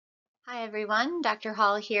Hi everyone, Dr.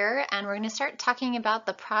 Hall here, and we're going to start talking about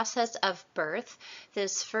the process of birth.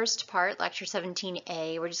 This first part, Lecture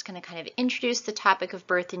 17A, we're just going to kind of introduce the topic of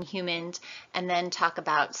birth in humans and then talk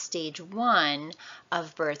about stage 1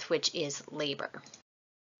 of birth, which is labor.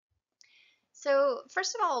 So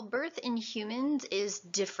first of all, birth in humans is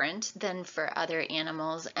different than for other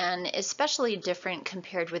animals, and especially different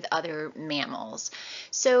compared with other mammals.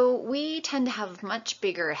 So we tend to have much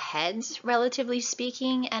bigger heads, relatively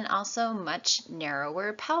speaking, and also much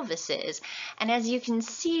narrower pelvises. And as you can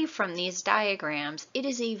see from these diagrams, it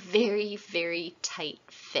is a very, very tight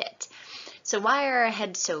fit. So why are our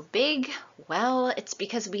heads so big? Well, it's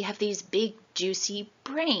because we have these big, juicy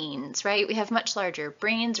brains, right? We have much larger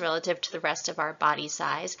brains relative to the rest of our body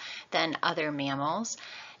size than other mammals.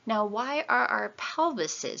 Now, why are our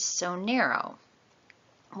pelvises so narrow?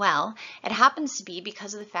 Well, it happens to be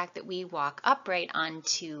because of the fact that we walk upright on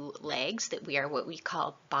two legs, that we are what we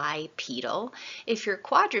call bipedal. If you're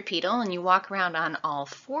quadrupedal and you walk around on all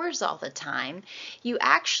fours all the time, you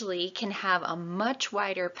actually can have a much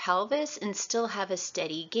wider pelvis and still have a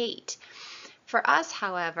steady gait. For us,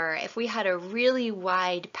 however, if we had a really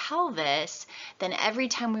wide pelvis, then every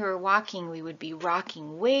time we were walking, we would be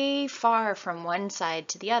rocking way far from one side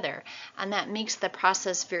to the other. And that makes the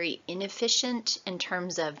process very inefficient in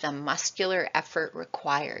terms of the muscular effort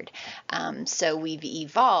required. So we've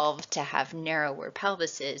evolved to have narrower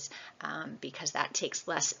pelvises because that takes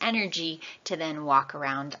less energy to then walk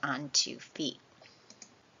around on 2 feet.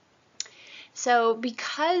 So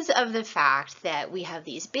because of the fact that we have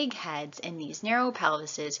these big heads and these narrow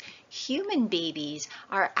pelvises, human babies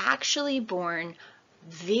are actually born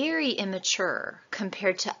very immature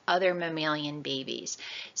compared to other mammalian babies.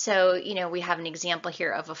 So, we have an example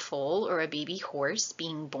here of a foal or a baby horse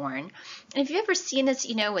being born. And if you've ever seen this,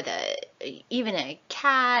 with even a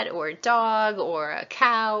cat or a dog or a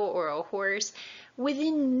cow or a horse,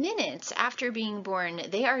 within minutes after being born,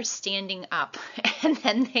 they are standing up and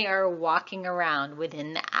then they are walking around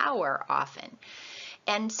within the hour often.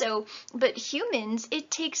 And so, but humans, it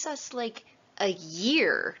takes us like a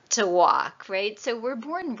year to walk, right? So we're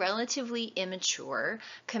born relatively immature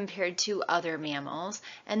compared to other mammals.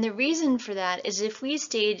 And the reason for that is if we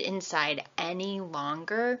stayed inside any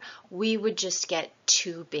longer, we would just get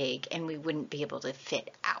too big and we wouldn't be able to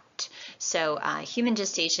fit out. So human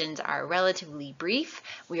gestations are relatively brief.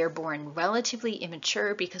 We are born relatively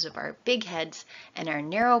immature because of our big heads and our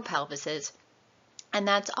narrow pelvises. And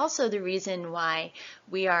that's also the reason why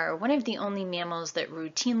we are one of the only mammals that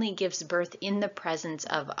routinely gives birth in the presence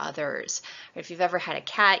of others. If you've ever had a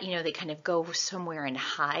cat, they kind of go somewhere and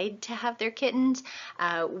hide to have their kittens.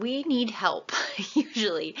 We need help,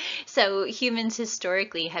 usually. So humans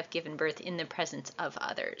historically have given birth in the presence of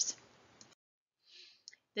others.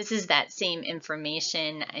 This is that same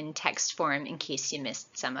information in text form in case you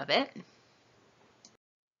missed some of it.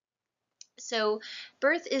 So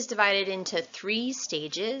birth is divided into 3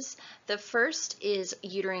 stages. The first is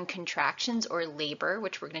uterine contractions or labor,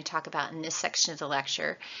 which we're going to talk about in this section of the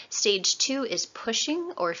lecture. Stage 2 is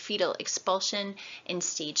pushing or fetal expulsion, and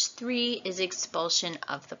stage 3 is expulsion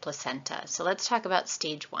of the placenta. So let's talk about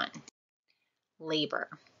stage 1, labor.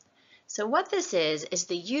 So what this is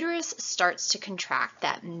the uterus starts to contract.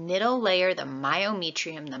 That middle layer, the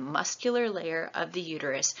myometrium, the muscular layer of the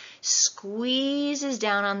uterus, squeezes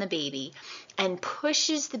down on the baby and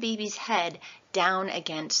pushes the baby's head down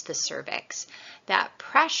against the cervix. That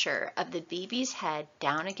pressure of the baby's head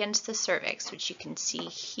down against the cervix, which you can see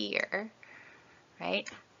here, right,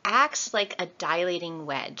 acts like a dilating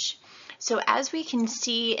wedge. So as we can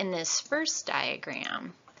see in this first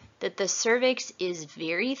diagram, that the cervix is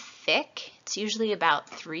very thick. It's usually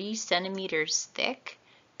about 3 centimeters thick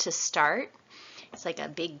to start. It's like a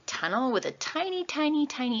big tunnel with a tiny, tiny,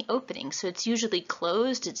 tiny opening. So it's usually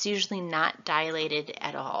closed. It's usually not dilated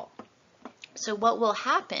at all. So what will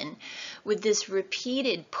happen with this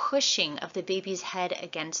repeated pushing of the baby's head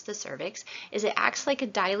against the cervix is it acts like a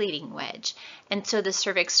dilating wedge. And so the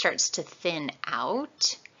cervix starts to thin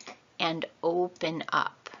out and open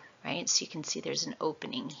up. Right? So you can see there's an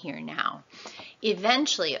opening here now.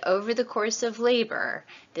 Eventually, over the course of labor,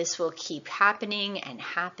 this will keep happening and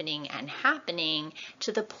happening and happening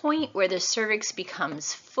to the point where the cervix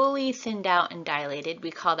becomes fully thinned out and dilated.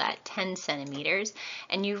 We call that 10 centimeters.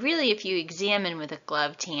 And you really, if you examine with a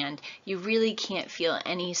gloved hand, you really can't feel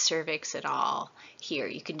any cervix at all here.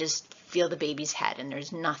 You can just feel the baby's head and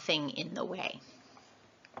there's nothing in the way.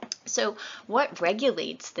 So what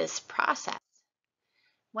regulates this process?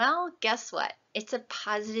 Well, guess what? It's a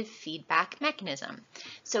positive feedback mechanism.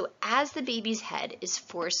 So as the baby's head is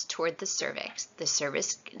forced toward the cervix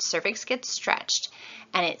gets stretched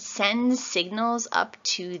and it sends signals up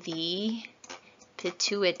to the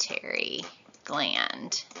pituitary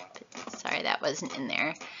gland. Sorry, that wasn't in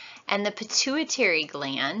there. And the pituitary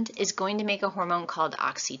gland is going to make a hormone called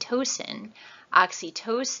oxytocin.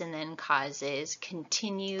 Oxytocin then causes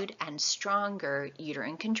continued and stronger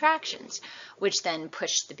uterine contractions, which then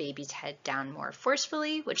push the baby's head down more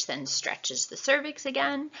forcefully, which then stretches the cervix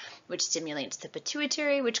again, which stimulates the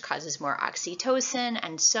pituitary, which causes more oxytocin,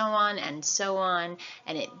 and so on and so on,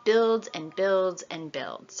 and it builds and builds and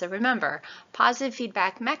builds. So remember, positive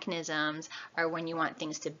feedback mechanisms are when you want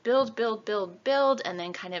things to build, build, build, build, and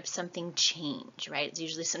then kind of something change, right? It's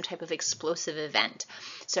usually some type of explosive event.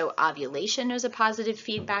 So ovulation is a positive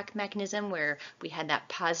feedback mechanism where we had that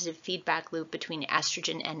positive feedback loop between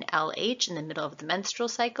estrogen and LH in the middle of the menstrual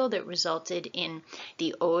cycle that resulted in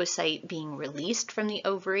the oocyte being released from the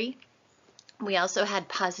ovary. We also had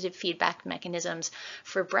positive feedback mechanisms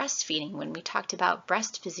for breastfeeding when we talked about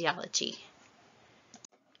breast physiology.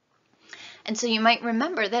 And so you might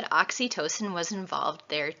remember that oxytocin was involved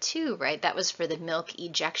there too, right? That was for the milk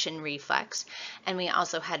ejection reflex. And we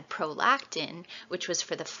also had prolactin, which was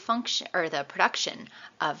for the function or the production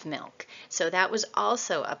of milk. So that was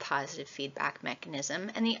also a positive feedback mechanism.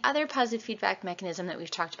 And the other positive feedback mechanism that we've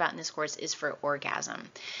talked about in this course is for orgasm.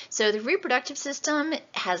 So the reproductive system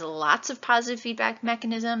has lots of positive feedback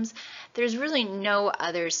mechanisms. There's really no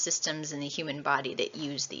other systems in the human body that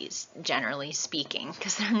use these, generally speaking,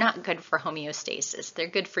 because they're not good for homeostasis. They're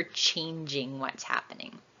good for changing what's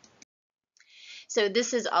happening. So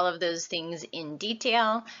this is all of those things in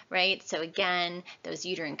detail, right? So again, those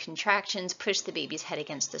uterine contractions push the baby's head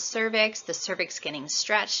against the cervix getting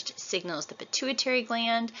stretched signals the pituitary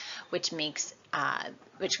gland, which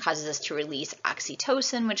causes us to release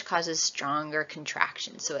oxytocin, which causes stronger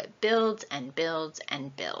contractions. So it builds and builds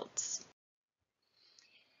and builds.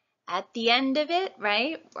 At the end of it,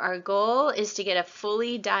 right, our goal is to get a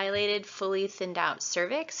fully dilated, fully thinned out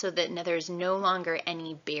cervix so that there's no longer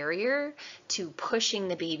any barrier to pushing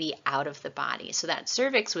the baby out of the body. So that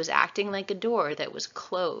cervix was acting like a door that was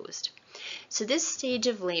closed. So this stage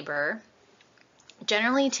of labor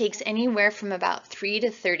generally takes anywhere from about 3 to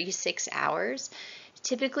 36 hours.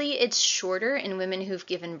 Typically, it's shorter in women who've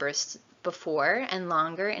given birth before and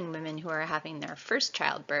longer in women who are having their first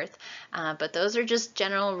childbirth, but those are just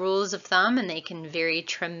general rules of thumb and they can vary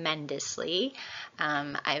tremendously.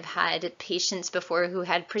 I've had patients before who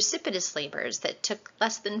had precipitous labors that took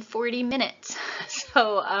less than 40 minutes.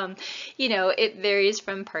 So, it varies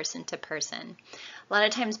from person to person. A lot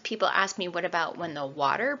of times people ask me, what about when the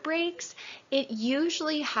water breaks? It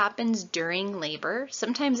usually happens during labor.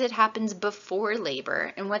 Sometimes it happens before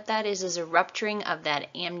labor. And what that is a rupturing of that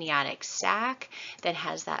amniotic sac that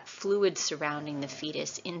has that fluid surrounding the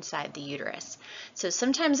fetus inside the uterus. So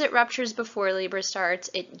sometimes it ruptures before labor starts.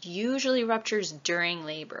 It usually ruptures during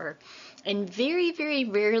labor. And very, very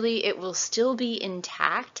rarely it will still be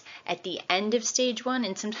intact at the end of stage 1,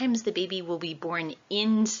 and sometimes the baby will be born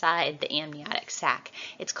inside the amniotic sac.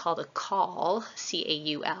 It's called a caul,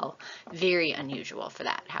 C-A-U-L. Very unusual for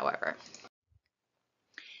that, however.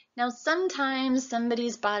 Now, sometimes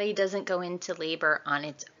somebody's body doesn't go into labor on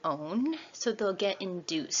its own, so they'll get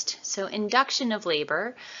induced. So induction of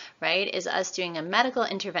labor, right, is us doing a medical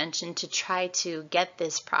intervention to try to get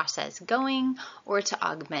this process going or to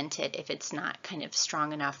augment it if it's not kind of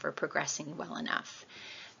strong enough or progressing well enough.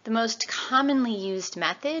 The most commonly used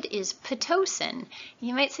method is Pitocin.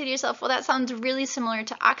 You might say to yourself, well, that sounds really similar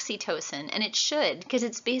to oxytocin, and it should, because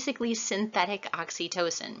it's basically synthetic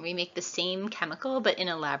oxytocin. We make the same chemical, but in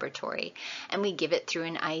a laboratory, and we give it through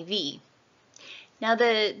an IV. Now,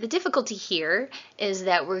 the difficulty here is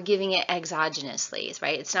that we're giving it exogenously,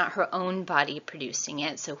 right? It's not her own body producing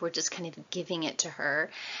it, so we're just kind of giving it to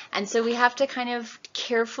her. And so we have to kind of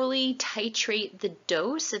carefully titrate the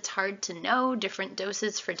dose. It's hard to know, different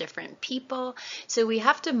doses for different people. So we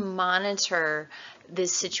have to monitor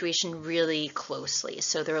this situation really closely.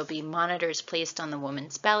 So there will be monitors placed on the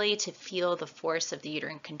woman's belly to feel the force of the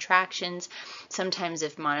uterine contractions. Sometimes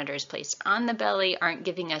if monitors placed on the belly aren't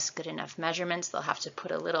giving us good enough measurements, they'll have to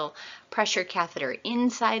put a little pressure catheter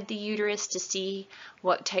inside the uterus to see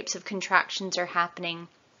what types of contractions are happening.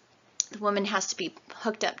 The woman has to be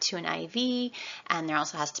hooked up to an IV, and there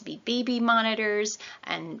also has to be baby monitors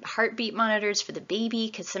and heartbeat monitors for the baby,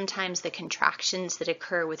 because sometimes the contractions that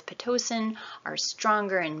occur with Pitocin are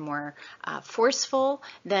stronger and more forceful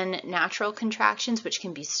than natural contractions, which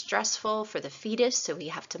can be stressful for the fetus, so we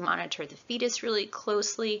have to monitor the fetus really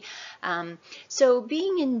closely. So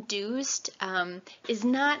being induced is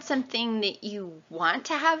not something that you want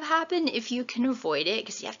to have happen if you can avoid it,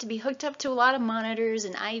 because you have to be hooked up to a lot of monitors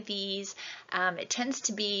and IVs. It tends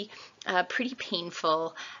to be pretty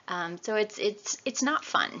painful, so it's not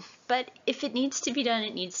fun. But if it needs to be done,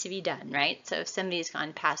 it needs to be done, right? So if somebody's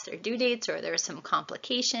gone past their due dates, or there are some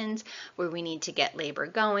complications where we need to get labor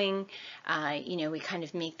going, we kind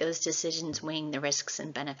of make those decisions weighing the risks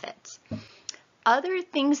and benefits. Other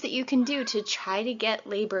things that you can do to try to get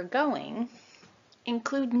labor going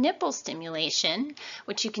include nipple stimulation,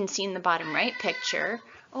 which you can see in the bottom right picture.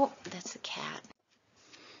 Oh, that's a cat.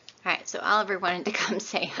 All right, so Oliver wanted to come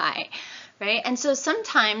say hi, right? And so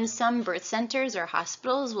sometimes some birth centers or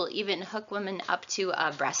hospitals will even hook women up to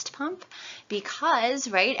a breast pump because,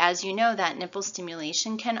 right, as you know, that nipple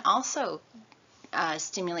stimulation can also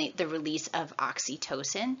stimulate the release of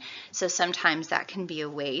oxytocin. So sometimes that can be a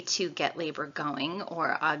way to get labor going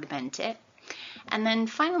or augment it. And then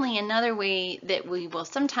finally, another way that we will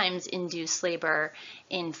sometimes induce labor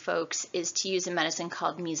in folks is to use a medicine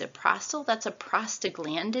called misoprostol. That's a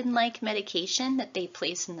prostaglandin-like medication that they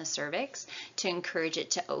place in the cervix to encourage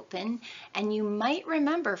it to open. And you might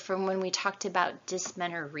remember from when we talked about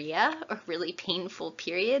dysmenorrhea, or really painful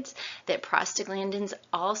periods, that prostaglandins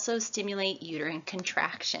also stimulate uterine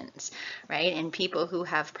contractions, right? And people who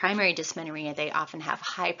have primary dysmenorrhea, they often have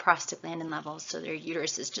high prostaglandin levels, so their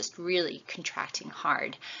uterus is just really contracting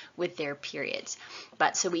hard with their periods.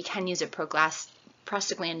 But so we can use a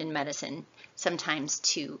prostaglandin medicine sometimes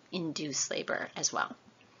to induce labor as well.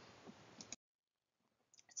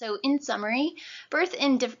 So in summary, birth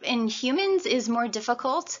in humans is more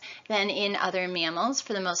difficult than in other mammals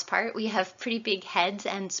for the most part. We have pretty big heads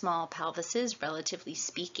and small pelvises, relatively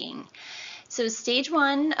speaking. So stage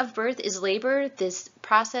 1 of birth is labor, this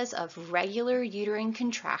process of regular uterine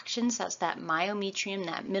contractions. That's that myometrium,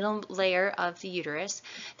 that middle layer of the uterus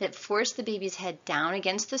that force the baby's head down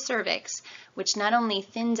against the cervix, which not only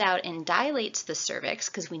thins out and dilates the cervix,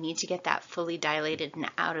 because we need to get that fully dilated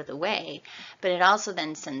and out of the way, but it also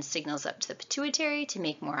then sends signals up to the pituitary to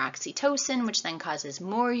make more oxytocin, which then causes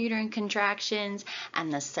more uterine contractions,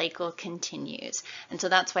 and the cycle continues. And so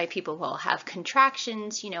that's why people will have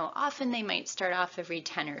contractions, often they might start off every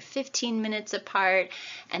 10 or 15 minutes apart,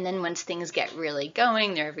 and then once things get really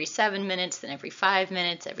going, they're every 7 minutes, then every 5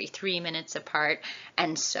 minutes, every 3 minutes apart,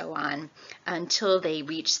 and so on, until they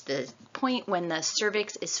reach the point when the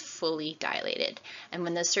cervix is fully dilated. And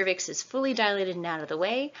when the cervix is fully dilated and out of the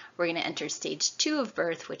way, we're going to enter stage 2 of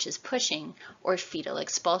birth, which is pushing or fetal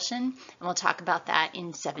expulsion, and we'll talk about that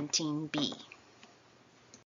in 17B.